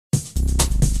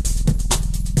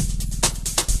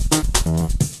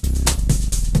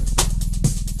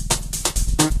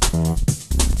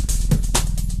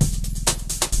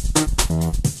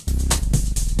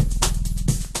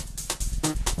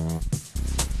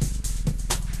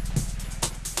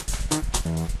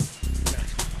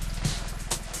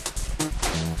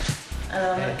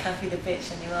I'm not Cathy the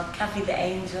bitch anymore. I'm Cathy the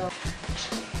angel.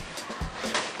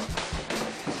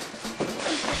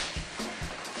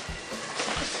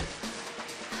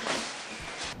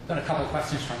 Got a couple of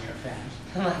questions from your fans.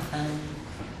 From my fans.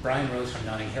 Brian Rose from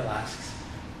Notting Hill asks,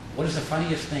 what is the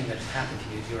funniest thing that has happened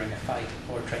to you during a fight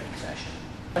or training session?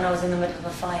 When I was in the middle of a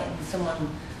fight and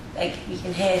someone, like, you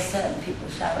can hear certain people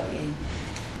shout at you.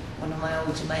 One of my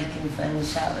old Jamaican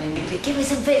friends shouting, give me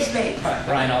some bitch lick.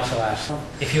 Brian also asks,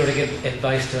 if you were to give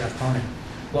advice to an opponent,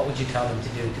 what would you tell them to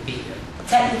do to beat you?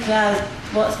 Technically,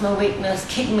 what's my weakness?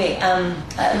 Kick me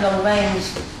at a long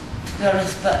range, to be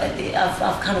honest, but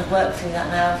I've kind of worked through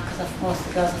that now because most of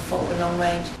the girls have fought with long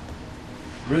range.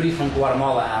 Rudy from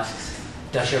Guatemala asks,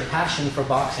 does your passion for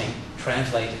boxing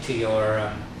translate to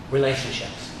your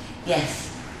relationships? Yes.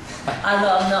 I'm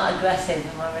not aggressive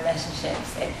in my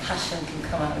relationships. Passion can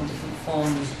come out in different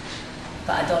forms,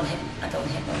 but I don't hit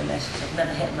my relationship. I've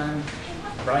never hit a man.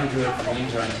 Brian Druitt from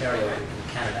Windsor, Ontario in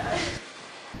Canada asks,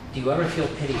 do you ever feel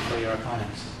pity for your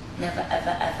opponents? Never,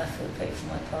 ever, ever feel pity for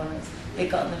my opponents. They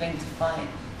got in the ring to fight,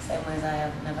 same way as I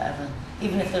have. Never, ever.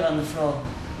 Even if they're on the floor.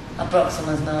 I broke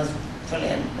someone's nose.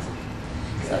 Brilliant.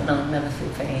 So no, never feel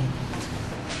pity.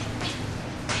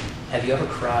 Have you ever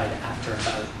cried after a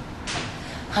bout?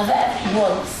 I've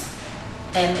once,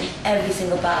 every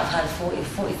single bout I've had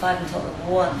 45 in total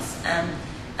once, and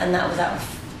that was out of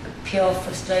pure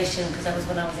frustration because that was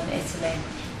when I was in Italy,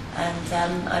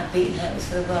 and I'd beaten her. It was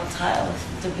for the world title,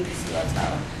 the WBC world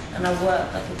title, and I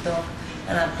worked like a dog,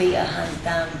 and I beat her hands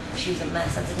down. She was a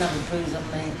mess. I didn't have a bruise on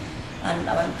me, and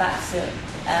I went back to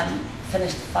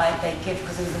finish the fight. They give,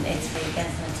 because it was in Italy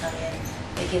against an Italian,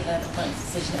 they give her the point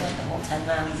decision. It went the whole 10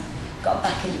 rounds. Got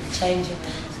back into the changing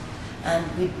rooms. And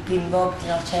we'd been robbed in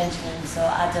our changing room, so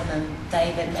Adam and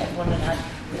David and everyone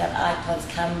we had iPods,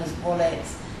 cameras,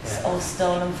 wallets, all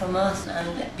stolen from us.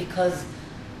 And because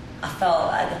I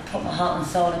felt I had put my heart and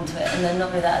soul into it, and then not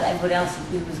only that, everybody else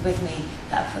who was with me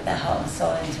that put their heart and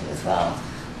soul into it as well,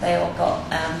 they all got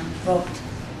robbed.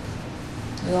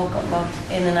 We all got robbed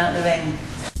in and out of the ring.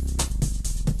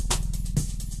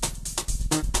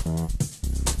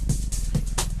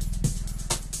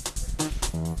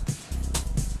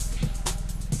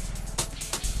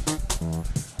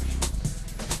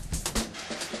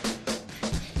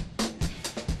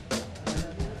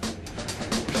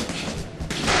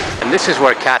 And this is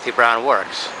where Cathy Brown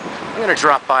works. I'm going to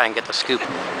drop by and get the scoop.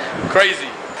 Crazy.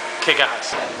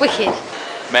 Kick-ass. Wicked.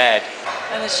 Mad.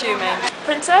 Unassuming.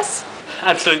 Princess.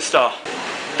 Absolute star.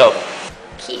 Double.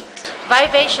 Cute.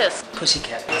 Vivacious.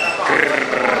 Pussycat.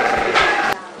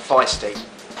 Feisty.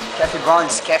 Cathy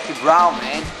Brown's Cathy Brown,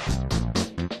 man.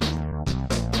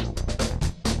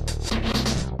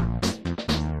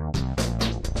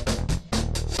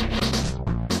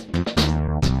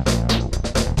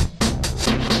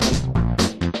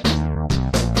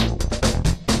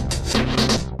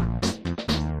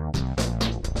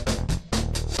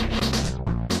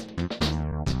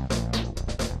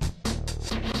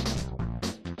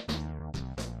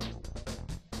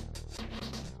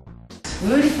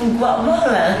 Rudy from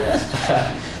Guatemala.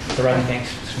 The running thing's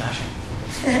smashing.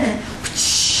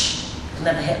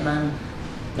 Never hit a man.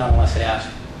 Not unless they ask.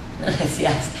 Unless he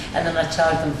asked. And then I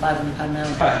charged them £500 an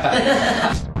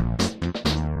hour.